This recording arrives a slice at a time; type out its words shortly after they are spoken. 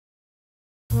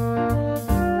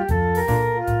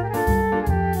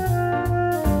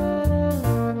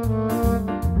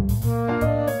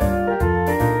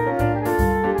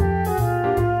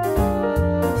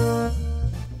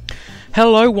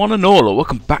Hello one and all,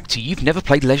 welcome back to You've Never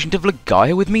Played Legend of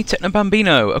Legaia with me, Techno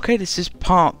Bambino. Okay, this is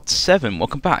part 7,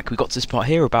 welcome back. We got to this part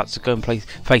here, about to go and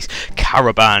face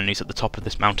Caruban, who's at the top of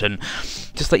this mountain.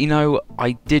 Just to let you know,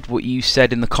 I did what you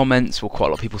said in the comments, well quite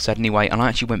a lot of people said anyway, and I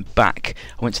actually went back.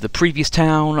 I went to the previous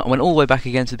town, I went all the way back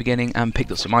again to the beginning and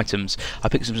picked up some items. I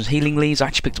picked up some healing leaves, I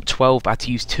actually picked up 12, but I had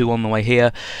to use 2 on the way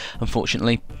here,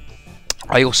 unfortunately.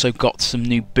 I also got some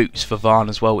new boots for Varn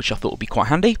as well, which I thought would be quite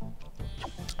handy.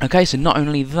 Okay, so not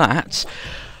only that,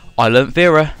 I learnt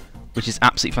Vera, which is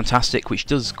absolutely fantastic, which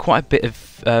does quite a bit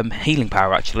of healing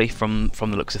power actually from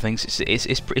the looks of things.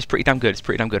 It's pretty damn good. It's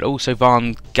pretty damn good. Also,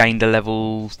 Varn gained a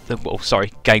level. Well,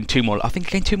 sorry, gained 2 more. I think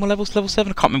he gained 2 more levels. Level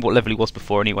 7. I can't remember what level he was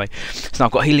before. Anyway, so now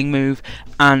I've got a healing move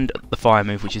and the fire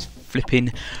move, which is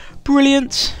flipping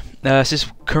brilliant. This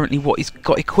is currently what he's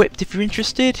got equipped. If you're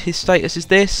interested, his status is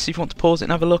this. If you want to pause it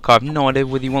and have a look, I have no idea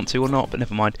whether you want to or not, but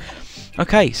never mind.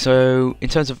 Okay, so in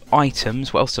terms of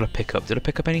items, what else did I pick up? Did I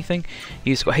pick up anything?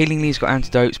 He's got healing leaves, got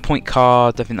antidotes, point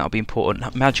card. I think that'll be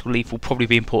important. Magical leaf will probably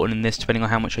be important in this, depending on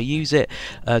how much I use it.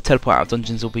 Teleport out of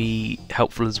dungeons will be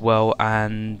helpful as well,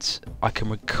 and I can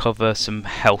recover some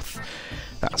health.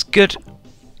 That's good.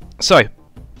 So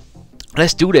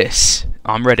let's do this.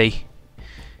 I'm ready.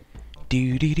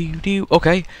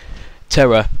 Okay.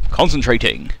 Terra,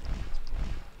 concentrating.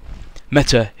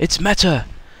 Meta, it's Meta.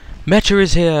 Meta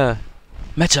is here.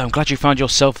 Meta, I'm glad you found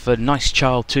yourself a nice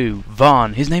child too.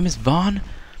 Varn, his name is Varn?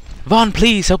 Varn,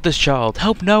 please help this child.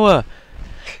 Help Noah.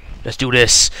 Let's do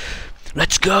this.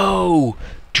 Let's go.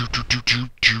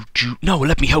 Noah,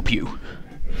 let me help you.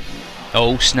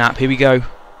 Oh snap, here we go.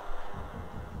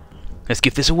 Let's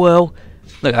give this a whirl.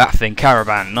 Look at that thing,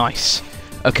 Caruban, nice.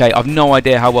 Okay, I've no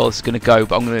idea how well this is going to go,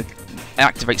 but I'm going to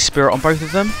activate Spirit on both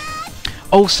of them.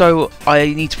 Also,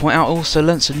 I need to point out, I also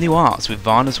learnt some new arts with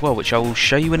Varn as well, which I will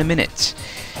show you in a minute.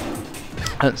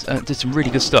 Did some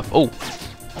really good stuff. Oh,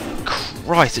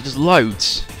 Christ, it does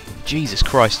loads. Jesus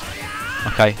Christ.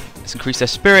 Okay, let's increase their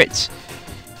spirit.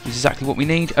 This is exactly what we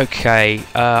need. Okay,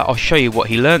 I'll show you what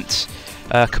he learnt.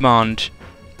 Command.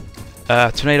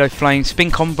 Tornado Flame,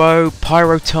 Spin Combo,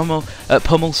 Pyro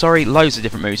Pummel, sorry, loads of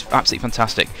different moves, absolutely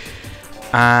fantastic.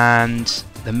 And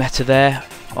the meta there,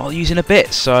 I'll use in a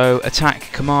bit, so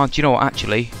attack, command, do you know what,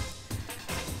 actually,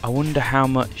 I wonder how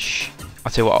much,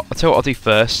 I'll tell you what I'll do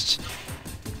first.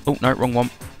 Oh, no, wrong one.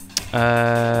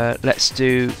 Let's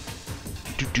do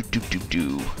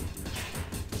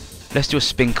let's do a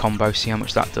spin combo, see how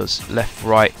much that does. Left,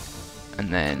 right,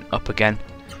 and then up again.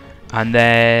 And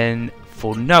then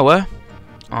for Noah,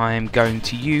 I'm going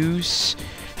to use...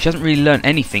 She hasn't really learnt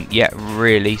anything yet,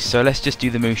 really, so let's just do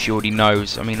the move she already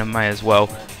knows. I mean, I may as well.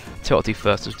 Tell what I'll do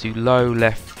first. Let's do low,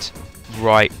 left,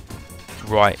 right,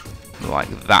 right, like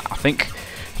that, I think.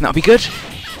 And that'll be good.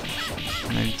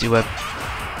 And then do a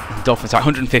dolphin attack.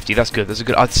 150, that's good. That's a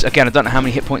good... Again, I don't know how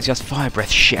many hit points he has. Fire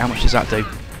breath, shit, how much does that do?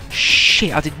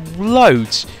 Shit, I did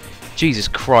loads. Jesus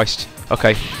Christ.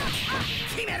 Okay.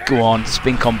 Go on,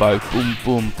 spin combo, boom,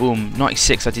 boom, boom.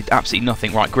 96, I did absolutely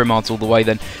nothing. Right, Grimards all the way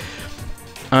then.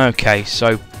 Okay,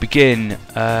 so begin.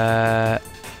 Meta,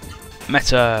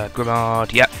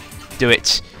 Grimard, yep, do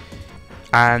it.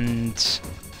 And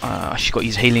she's got to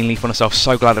use healing leaf on herself.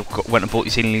 So glad I went and bought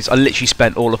these healing leaves. I literally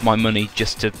spent all of my money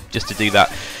just to do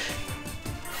that.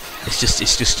 It's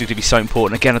just going to be so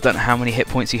important. Again, I don't know how many hit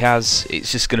points he has.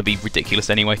 It's just going to be ridiculous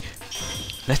anyway.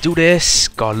 Let's do this.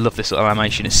 God, I love this little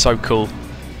animation. It's so cool.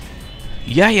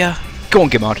 Yeah. Go on,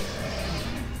 Gimard.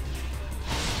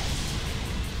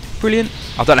 Brilliant.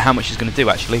 I don't know how much he's going to do,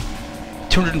 actually.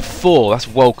 204. That's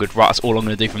well good. Right, that's all I'm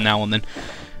going to do from now on, then.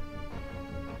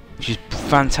 Which is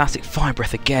fantastic. Fire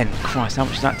breath again. Christ, how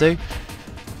much does that do?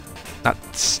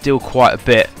 That's still quite a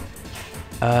bit.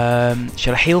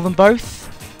 Shall I heal them both?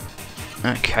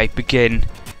 Okay, begin.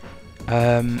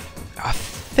 I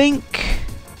think...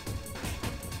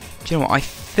 Do you know what? I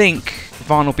think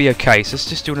Varn will be okay, so let's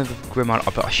just do another Grimard.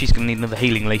 I bet she's going to need another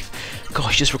healing leaf.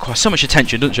 Gosh, she just requires so much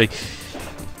attention, doesn't she?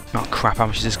 Oh crap, how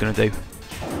much is this going to do?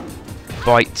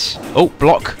 Bite. Oh,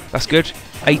 block. That's good.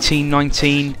 18,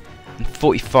 19, and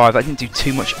 45. That didn't do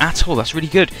too much at all. That's really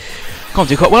good. Can't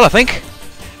do quite well, I think.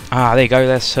 Ah, there you go.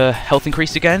 There's her health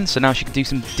increased again, so now she can do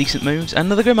some decent moves. And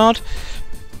another Grimard.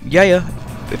 Yeah.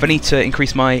 If I need to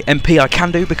increase my MP, I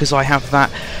can do, because I have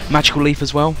that magical leaf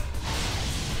as well.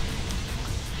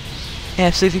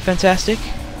 Absolutely fantastic.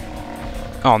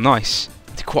 Oh, nice.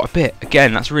 Did quite a bit.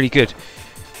 Again, that's really good.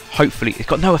 Hopefully, it's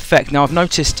got no effect. Now, I've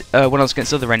noticed when I was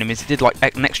against other enemies, it did like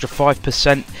an extra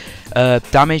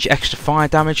 5% damage, extra fire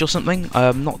damage or something.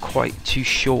 I'm not quite too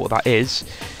sure what that is.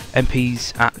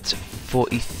 MP's at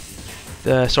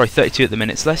 32 at the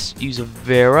minute, so let's use a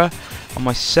Vera. on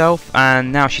myself,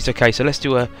 and now she's okay. So let's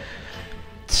do a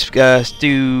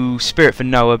do Spirit for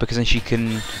Noah, because then she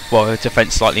can, well, her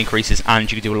defense slightly increases and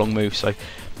she can do a long move. So,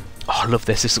 oh, I love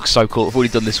this. This looks so cool. I've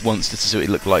already done this once just to see what it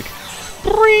looked like.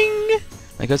 Bring!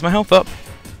 There goes my health up.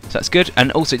 So that's good.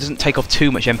 And also, it doesn't take off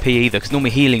too much MP either, because normally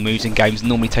healing moves in games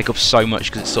normally take off so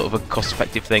much because it's sort of a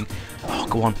cost-effective thing. Oh,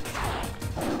 go on.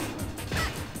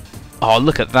 Oh,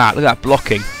 look at that. Look at that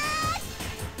blocking.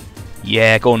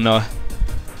 Yeah, go on, Noah.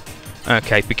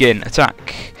 Okay, begin.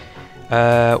 Attack.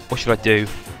 What should I do?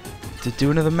 To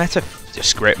do another meta? Just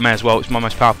screw it, may as well. It's my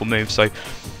most powerful move. So,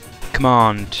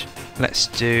 command. Let's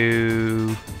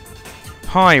do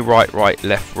high, right, right,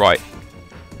 left, right.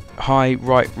 High,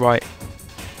 right, right,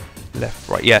 left,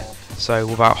 right. Yeah. So,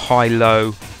 what about high,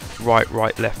 low, right,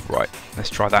 right, left, right?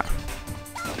 Let's try that.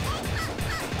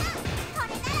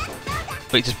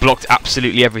 But it just blocked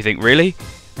absolutely everything. Really?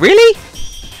 Really?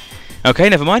 Okay,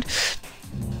 never mind.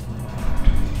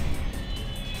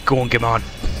 Go on, Gimard.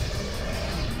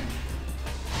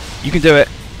 You can do it.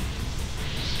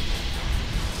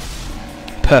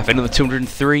 Perfect, another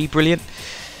 203, brilliant.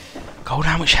 God,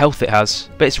 how much health it has.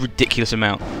 Bet it's a ridiculous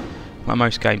amount. Like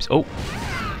most games. Oh.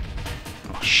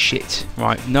 Oh, shit.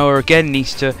 Right, Noah again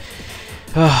needs to...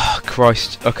 Oh,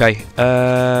 Christ. Okay.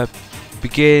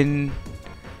 Begin...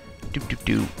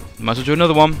 Might as well do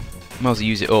another one. Might as well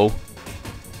use it all.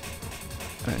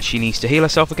 She needs to heal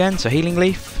herself again, so healing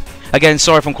leaf. Again,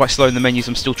 sorry if I'm quite slow in the menus,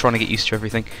 I'm still trying to get used to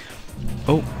everything.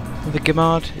 Oh, the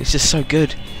Gimard. It's just so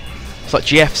good. It's like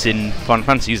GFs in Final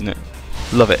Fantasy, isn't it?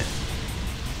 Love it.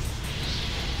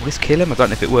 Will this kill him? I don't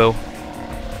know if it will.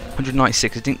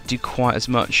 196, it didn't do quite as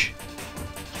much.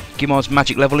 Gimard's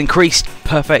magic level increased.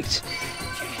 Perfect.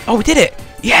 Oh, we did it!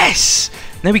 Yes!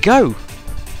 There we go.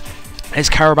 There's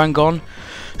Caruban gone.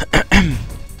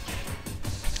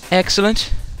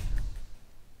 Excellent.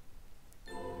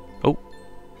 Oh,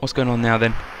 what's going on now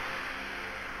then?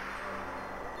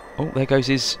 Oh, there goes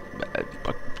his... I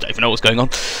don't even know what's going on,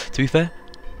 to be fair.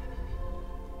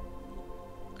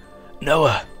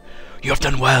 Noah, you have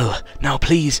done well. Now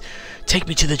please, take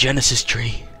me to the Genesis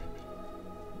tree.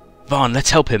 Vaughn, let's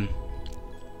help him.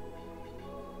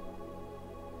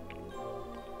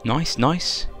 Nice,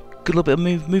 nice. Good little bit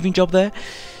of moving job there.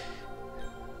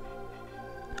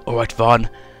 Alright, Vaughn,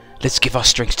 let's give our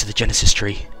strength to the Genesis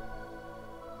tree.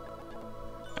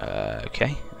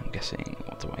 Okay, I'm guessing,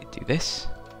 what do I do this?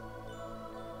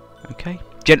 Okay.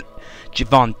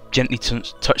 Vaughn, gently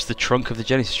touch the trunk of the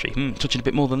Genesis tree. Touching a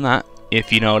bit more than that,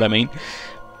 if you know what I mean.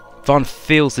 Vaughn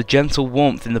feels the gentle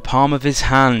warmth in the palm of his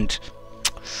hand.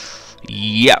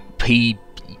 Yep,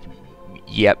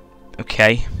 Yep,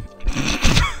 okay.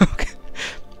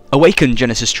 Awaken,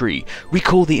 Genesis tree.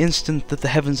 Recall the instant that the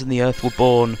heavens and the earth were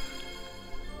born.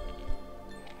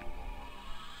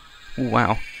 Ooh,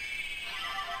 wow.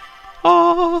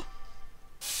 Ah.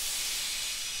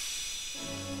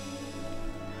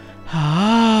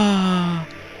 Ah.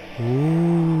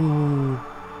 Ooh.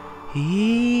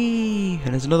 Eee.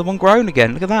 And there's another one grown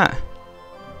again. Look at that.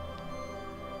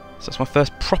 So that's my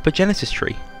first proper Genesis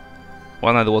tree.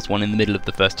 Well, I know there was one in the middle of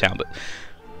the first town, but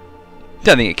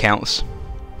don't think it counts.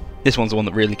 This one's the one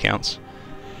that really counts.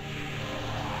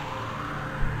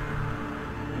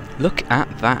 Look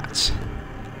at that.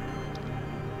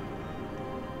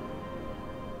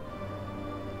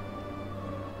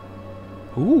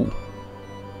 Ooh.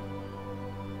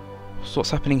 So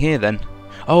what's happening here then?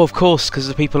 Oh, of course, because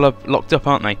the people are locked up,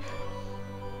 aren't they?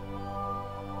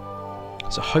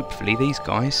 So hopefully these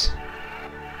guys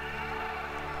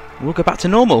will go back to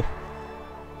normal.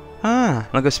 Ah, and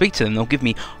I'll go speak to them. They'll give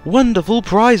me wonderful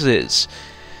prizes.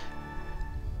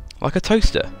 Like a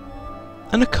toaster.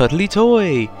 And a cuddly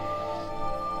toy.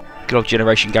 Good old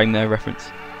Generation game there reference.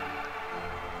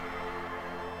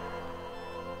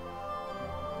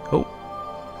 Oh.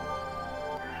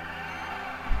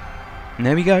 And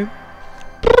there we go.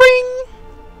 Bring!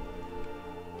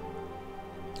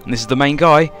 And this is the main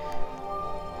guy.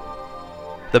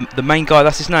 The main guy,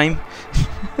 that's his name.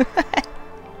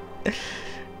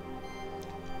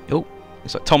 Oh,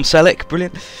 it's like Tom Selleck,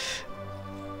 brilliant.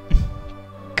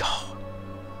 God.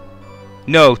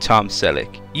 No, Tom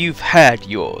Selleck, you've had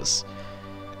yours.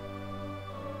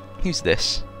 Who's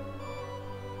this?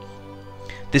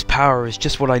 This power is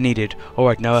just what I needed.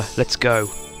 Alright, Noah, let's go.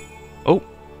 Oh,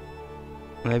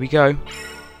 there we go.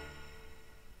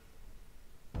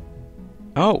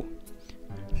 Oh.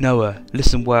 Noah,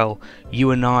 listen well. You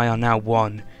and I are now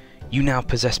one. You now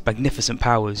possess magnificent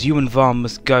powers. You and Vaughn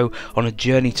must go on a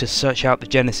journey to search out the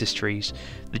Genesis trees.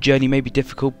 The journey may be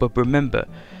difficult, but remember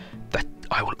that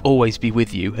I will always be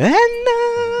with you. And I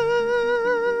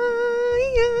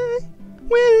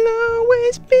will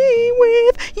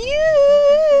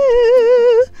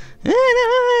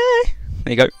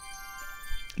There you go.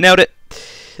 Nailed it.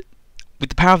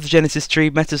 With the power of the Genesis tree,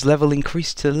 Meta's level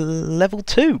increased to level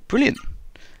 2. Brilliant.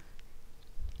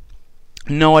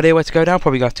 No idea where to go now.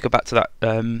 Probably going to have to go back to that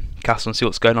castle and see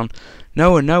what's going on.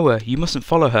 Noah, Noah, you mustn't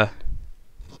follow her.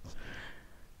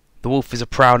 The wolf is a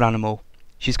proud animal.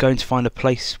 She's going to find a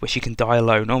place where she can die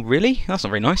alone. Oh, really? That's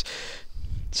not very nice.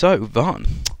 So, Varn.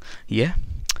 Yeah.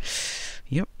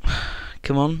 Yep.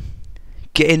 Come on.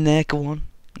 Get in there, go on.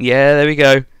 Yeah, there we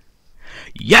go.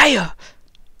 Yeah!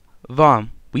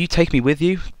 Varn, will you take me with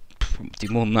you? Do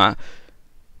more than that.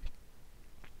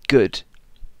 Good.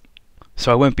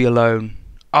 So I won't be alone.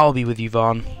 I'll be with you,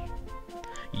 Varn.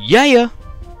 Yeah!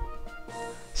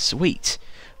 Sweet.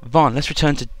 Varn, let's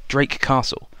return to Drake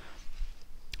Castle.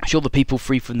 I'm sure the people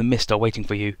free from the mist are waiting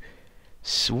for you.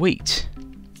 Sweet.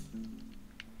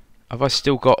 Have I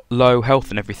still got low health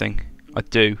and everything? I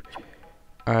do.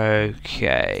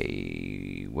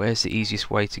 Okay. Where's the easiest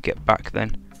way to get back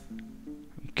then?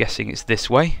 I'm guessing it's this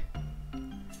way.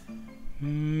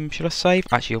 Should I save?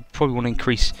 Actually, I'll probably want to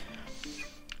increase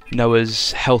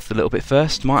Noah's health a little bit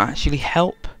first. Might actually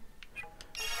help.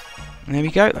 There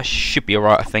we go. That should be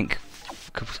alright, I think,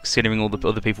 considering all the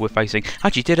other people we're facing.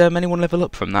 Actually, did anyone level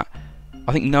up from that?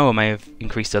 I think Noah may have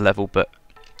increased her level, but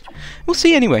we'll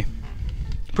see anyway.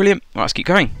 Brilliant. Right, let's keep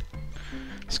going.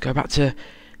 Let's go back to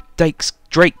Drake's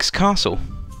Castle.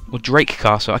 Or Drake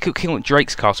Castle. I keep calling it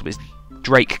Drake's Castle, but it's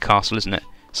Drake Castle, isn't it?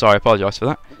 Sorry, I apologise for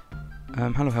that.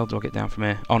 How the hell do I get down from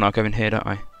here? Oh no, I go in here, don't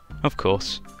I? Of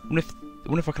course. I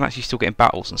wonder if I can actually still get in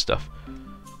battles and stuff.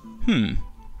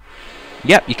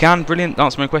 Yep, you can. Brilliant.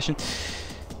 Answer my question.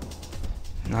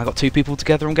 Now I got 2 people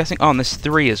together, I'm guessing. Oh, and there's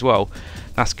 3 as well.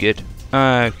 That's good.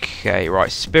 Okay,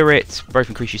 right. Spirit. Both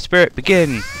increase your spirit.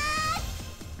 Begin.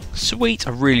 Sweet.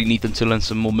 I really need them to learn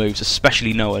some more moves,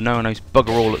 especially Noah. Noah knows bugger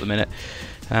all at the minute.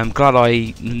 I'm glad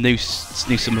I knew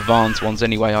some of Varn's ones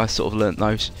anyway. I sort of learnt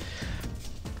those.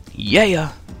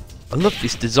 Yeah. I love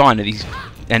this design of these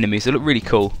enemies. They look really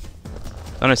cool.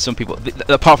 I know some people...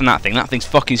 apart from that thing's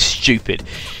fucking stupid.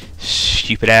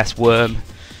 Stupid ass worm.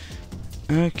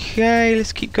 Okay,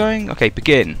 let's keep going. Okay,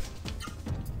 begin.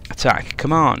 Attack.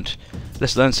 Command.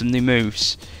 Let's learn some new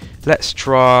moves. Let's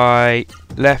try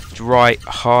left, right,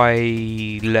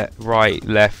 high, right,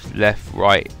 left, left,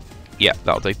 right. Yeah,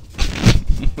 that'll do.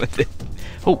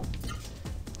 Oh,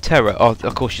 terror. Oh,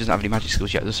 of course she doesn't have any magic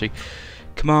skills yet, does she?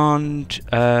 Command.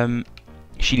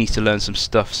 She needs to learn some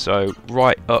stuff. So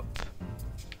right up.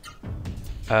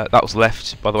 That was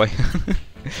left, by the way.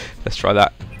 Let's try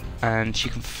that. And she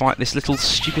can fight this little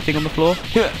stupid thing on the floor.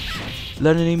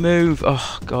 Learn a new move.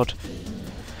 Oh god.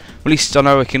 At least I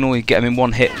know I can only get him in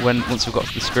one hit once we've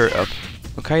got the spirit up.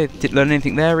 Okay, didn't learn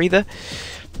anything there either.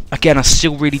 Again, I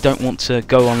still really don't want to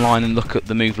go online and look at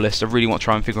the move list. I really want to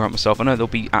try and figure out myself. I know there'll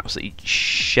be absolutely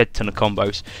shed ton of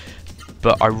combos,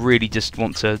 but I really just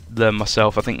want to learn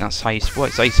myself. I think that's how you're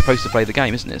supposed to play the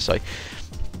game, isn't it? So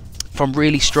if I'm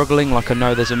really struggling, like I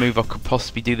know there's a move I could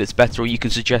possibly do that's better, or you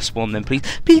can suggest one, then please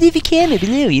leave a comment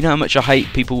below. You know how much I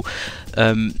hate people.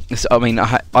 I mean,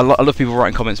 I love people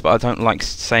writing comments, but I don't like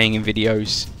saying in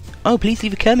videos, "Oh, please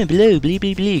leave a comment below," blah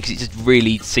blah blah, because it just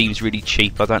really seems really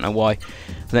cheap. I don't know why. I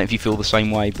don't know if you feel the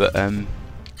same way, but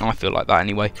I feel like that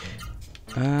anyway.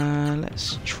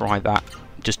 Let's try that.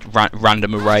 Just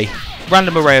random array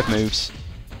of moves.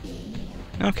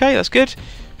 Okay, that's good.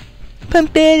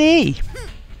 Pumpity.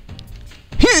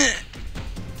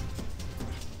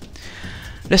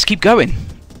 Let's keep going.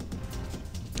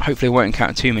 Hopefully I won't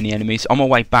encounter too many enemies. On my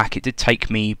way back, it did take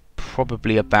me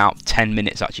probably about 10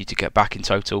 minutes actually to get back in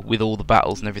total with all the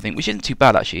battles and everything, which isn't too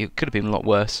bad actually. It could have been a lot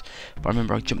worse. But I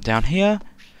remember I jumped down here.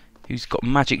 Who's got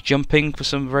magic jumping for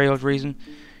some very odd reason.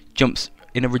 Jumps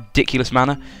in a ridiculous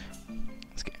manner.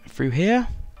 Let's get through here.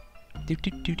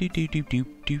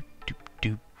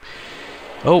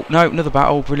 Oh no, another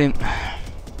battle. Brilliant.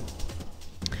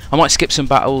 I might skip some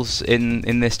battles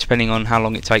in this depending on how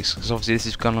long it takes, because obviously this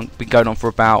has been going on for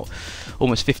about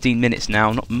almost 15 minutes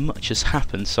now. Not much has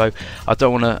happened, so I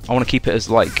don't want to. I want to keep it as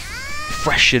like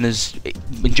fresh and as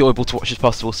enjoyable to watch as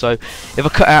possible. So if I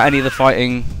cut out any of the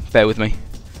fighting, bear with me.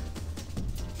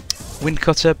 Wind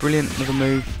cutter, brilliant, another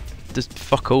move. Does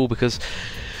fuck all because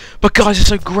my guys are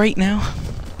so great now.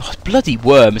 Oh, bloody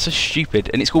worm, it's so stupid,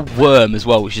 and it's called Worm as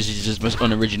well, which is just the most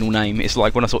unoriginal name. It's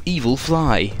like when I saw Evil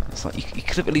Fly. It's like you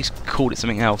could have at least called it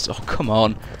something else. Oh come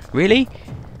on, really?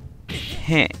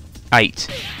 Heh, 8,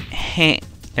 heh,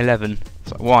 11.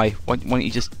 It's like why don't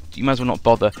you just? You might as well not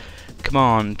bother.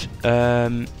 Command.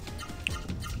 That'll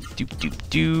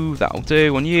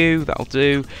do on you. That'll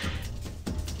do.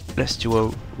 Let's do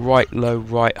a right, low,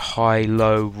 right, high,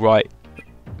 low, right.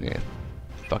 Yeah,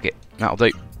 fuck it. That'll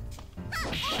do.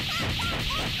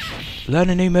 Learn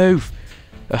a new move.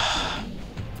 Ugh.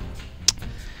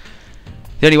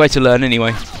 The only way to learn,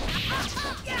 anyway.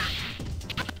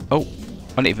 Oh,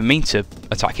 I didn't even mean to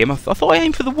attack him. I thought I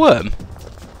aimed for the worm.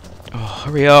 Oh,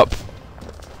 hurry up.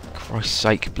 Christ's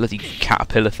sake, bloody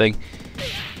caterpillar thing.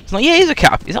 It's like, yeah, it is a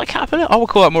caterpillar. Is that a caterpillar? I would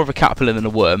call that more of a caterpillar than a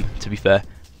worm, to be fair.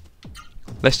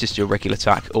 Let's just do a regular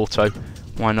attack. Auto.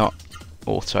 Why not?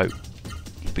 Auto.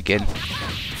 Begin.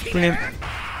 Brilliant.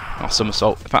 Oh,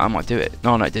 somersault. In fact, I might do it.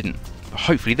 No, it didn't.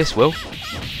 Hopefully this will.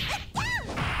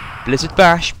 Blizzard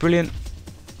Bash. Brilliant.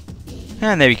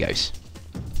 And there he goes.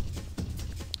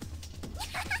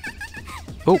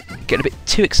 Oh, getting a bit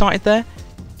too excited there.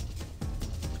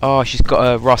 Oh, she's got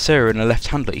a Raseru in her left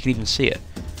hand, look, you can even see it.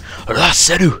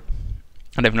 Raseru!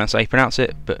 I don't even know how you pronounce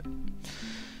it, but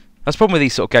that's the problem with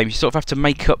these sort of games. You sort of have to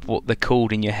make up what they're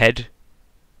called in your head.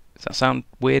 Does that sound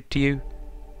weird to you?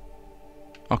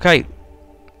 Okay,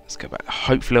 let's go back.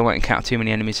 Hopefully I won't encounter too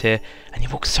many enemies here. And you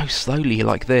walk so slowly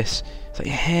like this. It's like,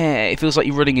 yeah, it feels like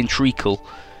you're running in treacle.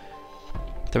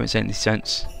 Don't make any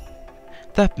sense.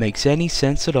 That makes any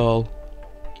sense at all.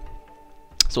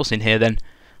 So what's in here then?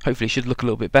 Hopefully it should look a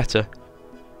little bit better.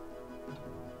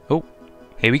 Oh,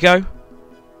 here we go.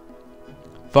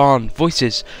 Varn,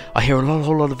 voices. I hear a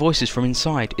whole lot of voices from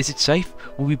inside. Is it safe?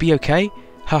 Will we be okay?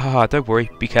 Ha ha ha, don't worry.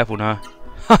 Be careful now.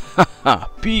 Ha ha ha,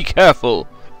 be careful.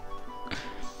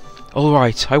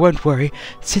 Alright, I won't worry.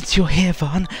 Since you're here,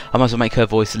 Varn, I might as well make her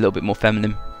voice a little bit more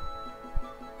feminine.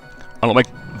 I'll make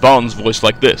Varn's voice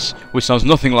like this, which sounds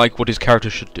nothing like what his character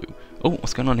should do. Oh,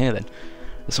 what's going on here then?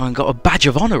 Someone got a badge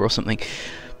of honor or something.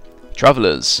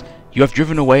 Travellers, you have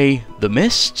driven away the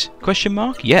mist? Question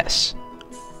mark? Yes.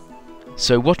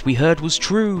 So what we heard was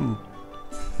true.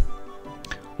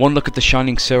 One look at the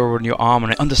shining silver on your arm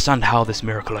and I understand how this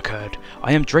miracle occurred.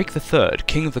 I am Drake III,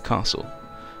 king of the castle.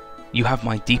 You have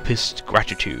my deepest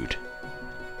gratitude.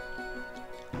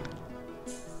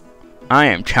 I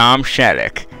am Tom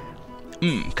Selleck.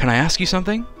 Can I ask you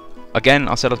something? Again,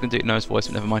 I said I was going to do it in his voice,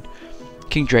 but never mind.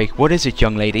 King Drake, what is it,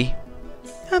 young lady?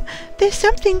 There's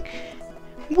something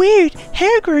weird.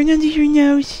 Hair growing under your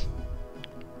nose.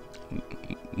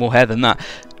 More hair than that.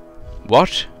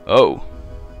 What? Oh.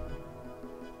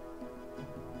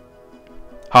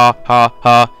 Ha ha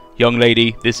ha. Young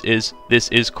lady, this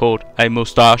is called a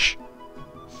moustache.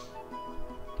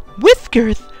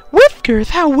 Whipgirth,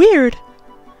 how weird.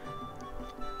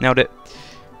 Nailed it.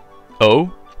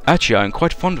 Oh, actually I'm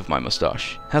quite fond of my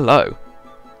moustache. Hello.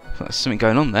 There's something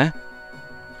going on there.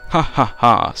 Ha ha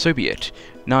ha, so be it.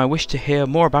 Now I wish to hear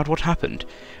more about what happened.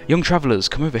 Young travellers,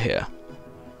 come over here.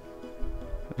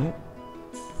 Ooh.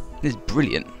 This is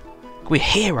brilliant. We're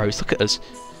heroes, look at us.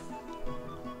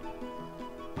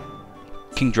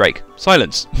 King Drake,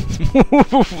 silence.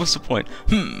 What's the point?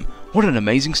 What an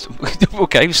amazing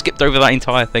okay, we skipped over that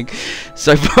entire thing.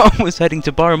 So Varn was heading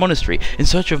to Byron Monastery in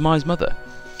search of Mai's mother.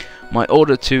 My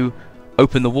order to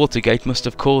open the water gate must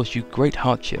have caused you great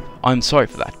hardship. I'm sorry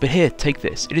for that, but here, take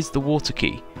this. It is the water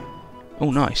key.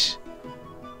 Oh, nice.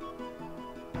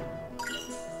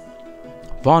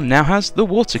 Varn now has the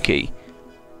water key.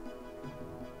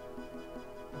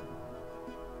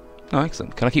 Oh,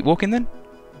 excellent. Can I keep walking then?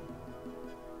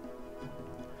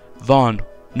 Varn,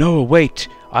 no, wait.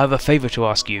 I have a favour to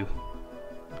ask you.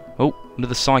 Oh,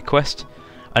 another side quest.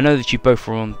 I know that you both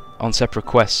were on separate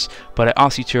quests, but I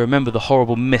ask you to remember the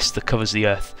horrible mist that covers the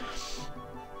earth.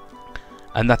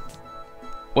 And that...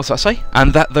 what's that say?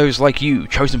 And that those like you,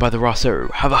 chosen by the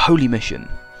Raseru, have a holy mission.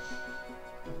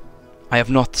 I have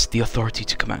not the authority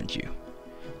to command you.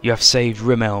 You have saved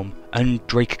Rimelm and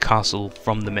Drake Castle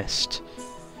from the mist.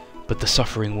 But the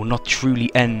suffering will not truly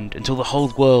end until the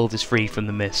whole world is free from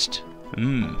the mist.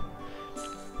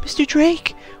 Mr.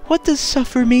 Drake, what does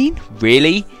suffer mean?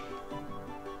 Really?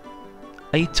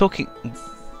 Are you talking...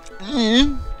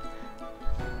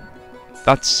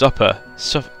 That's supper.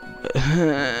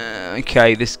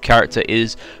 Okay, this character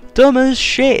is dumb as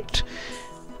shit.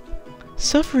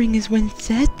 Suffering is when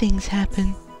sad things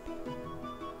happen.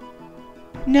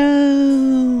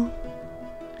 No.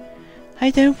 I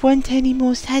don't want any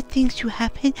more sad things to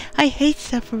happen. I hate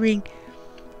suffering.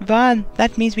 Varn,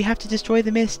 that means we have to destroy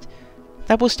the mist.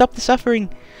 That will stop the suffering.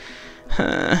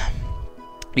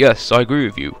 Yes, I agree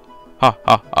with you. Ha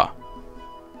ha ha.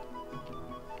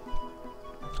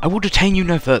 I will detain you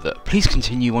no further. Please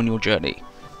continue on your journey.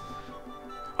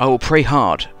 I will pray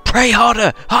hard. Pray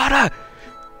harder! Harder!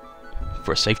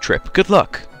 For a safe trip. Good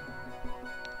luck.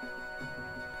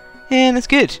 And that's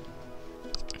good.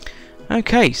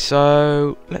 Okay,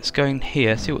 so let's go in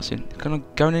here, see what's in. Can I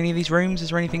go in any of these rooms? Is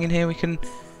there anything in here we can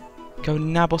go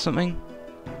nab or something?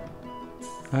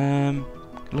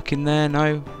 Look in there,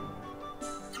 no.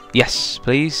 Yes,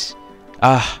 please.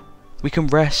 Ah, we can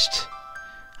rest.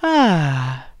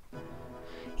 Ah.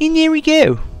 In there we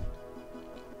go.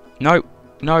 No,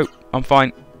 no, I'm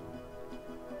fine.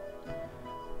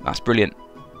 That's brilliant.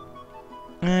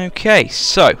 Okay,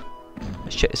 so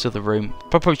let's check this other room.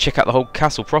 Probably check out the whole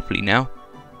castle properly now.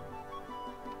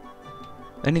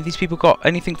 Any of these people got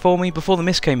anything for me? Before the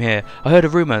mist came here, I heard a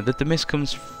rumour that the mist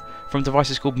comes from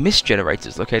devices called mist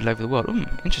generators located over the world.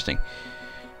 Interesting.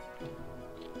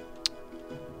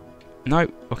 No,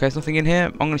 okay, there's nothing in here.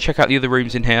 I'm going to check out the other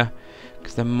rooms in here,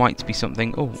 because there might be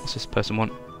something. Oh, what's this person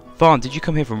want? Varn, did you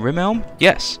come here from Rimelm?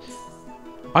 Yes.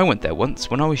 I went there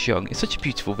once when I was young. It's such a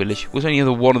beautiful village. There was only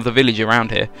other one of the village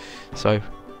around here, so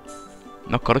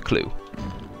not got a clue.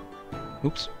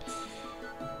 Oops.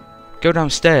 Go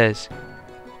downstairs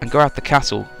and go out the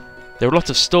castle. There are a lot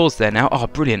of stores there now. Oh,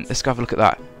 brilliant. Let's go have a look at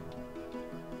that.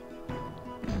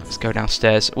 Let's go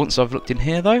downstairs. Once I've looked in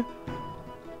here, though,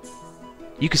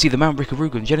 you can see the Mount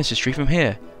Caruban Genesis tree from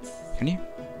here. Can you?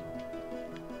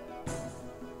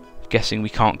 Guessing we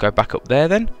can't go back up there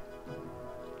then.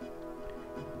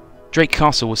 Drake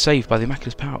Castle was saved by the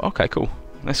Immaculate Power. Okay, cool.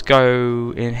 Let's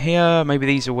go in here. Maybe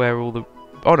these are where all the...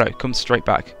 Oh no, it comes straight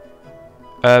back.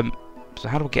 So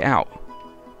how do I get out?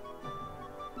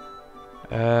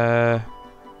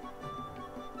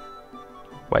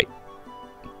 Wait.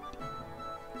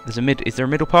 There's a is there a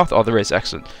middle path? Oh, there is.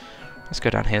 Excellent. Let's go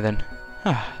down here then.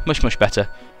 Ah, much better.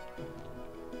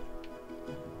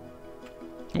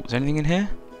 Oh, is there anything in here?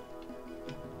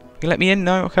 You let me in?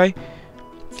 No? Okay.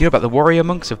 Do you know about the warrior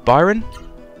monks of Byron?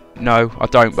 No, I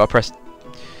don't, but I pressed...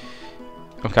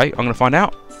 Okay, I'm going to find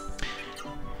out.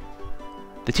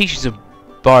 The teachings of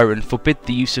Byron forbid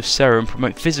the use of Seru and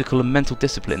promote physical and mental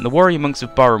discipline. The warrior monks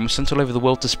of Byron were sent all over the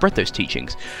world to spread those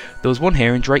teachings. There was one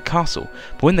here in Drake Castle,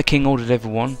 but when the king ordered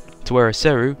everyone to wear a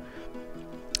Seru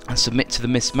and submit to the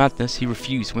mist madness, he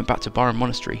refused and went back to Byron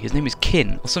Monastery. His name is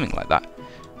Kin, or something like that.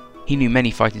 He knew many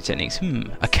fighting techniques.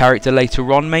 A character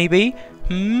later on, maybe?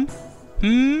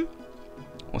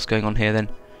 What's going on here then?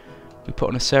 We put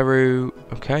on a Seru.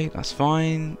 Okay, that's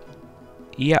fine.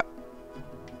 Yep.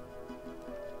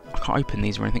 I can't open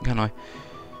these or anything, can I?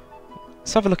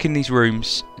 Let's have a look in these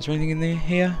rooms. Is there anything in there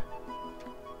here?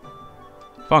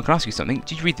 Fine, can I ask you something?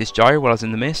 Did you read this diary while I was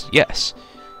in the mist? Yes.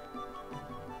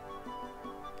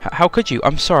 How could you?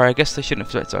 I'm sorry, I guess they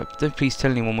shouldn't have... Don't please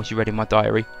tell anyone what you read in my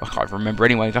diary. I can't remember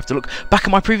anyway. I'd have to look back at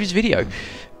my previous video.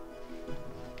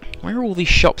 Where are all these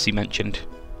shops he mentioned?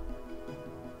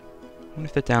 I wonder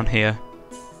if they're down here.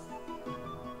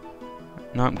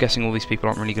 No, I'm guessing all these people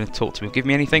aren't really going to talk to me or give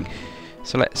me anything.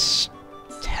 So let's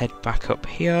head back up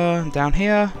here and down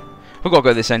here. We've got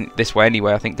to go this way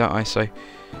anyway, I think, don't I? So,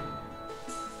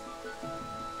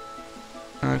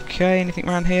 okay, anything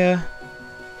around here?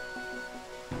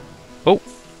 Oh,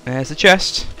 there's the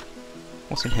chest.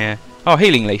 What's in here? Oh,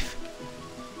 healing leaf.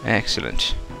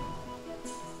 Excellent.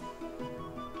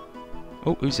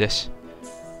 Oh, who's this?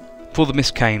 Before the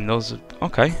mist came, there was...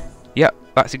 Okay. Yep,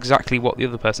 that's exactly what the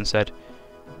other person said.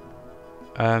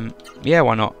 Yeah,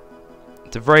 why not?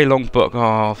 It's a very long book.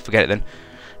 Oh, forget it then.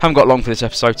 Haven't got long for this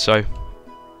episode, so...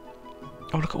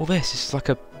 Oh, look at all this. This is like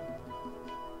a...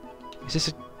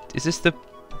 Is this the...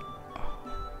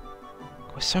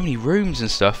 Oh, so many rooms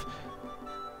and stuff.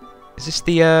 Is this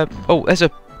the... Oh, there's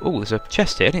a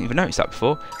chest here. I didn't even notice that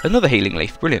before. Another healing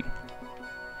leaf. Brilliant.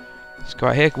 Let's go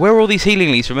out here. Where were all these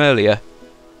healing leaves from earlier?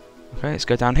 Okay, let's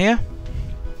go down here.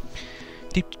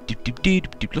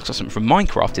 Looks like something from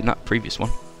Minecraft in that previous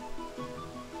one.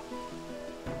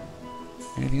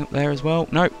 Anything up there as well?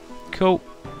 No. Cool.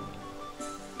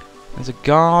 There's a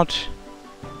guard.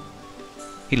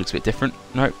 He looks a bit different.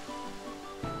 No.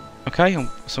 Okay,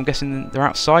 so I'm guessing they're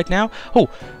outside now. Oh,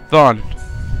 Varn.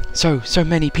 So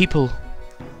many people.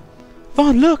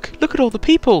 Varn, look at all the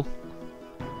people.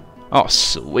 Oh,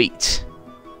 sweet.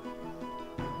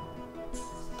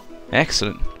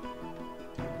 Excellent.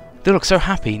 They look so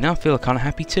happy. Now I feel kind of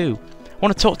happy too. I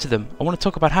want to talk to them. I want to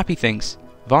talk about happy things.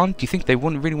 Varn, do you think they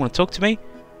wouldn't really want to talk to me?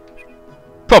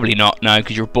 Probably not, no,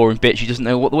 because you're a boring bitch who doesn't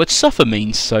know what the word suffer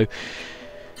means, so...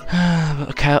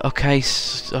 okay, I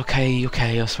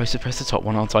was supposed to press the top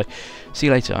one, aren't I? See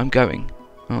you later, I'm going.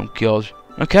 Oh, God.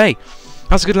 Okay,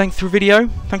 that's a good length through video.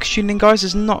 Thanks for tuning in, guys.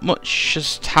 There's not much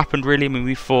has happened, really. I mean,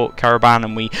 we fought Caruban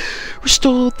and we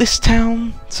restored this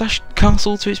town /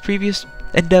 castle to its previous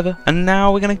endeavour, and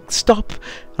now we're going to stop,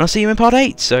 and I'll see you in part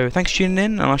 8. So, thanks for tuning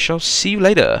in, and I shall see you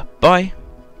later. Bye.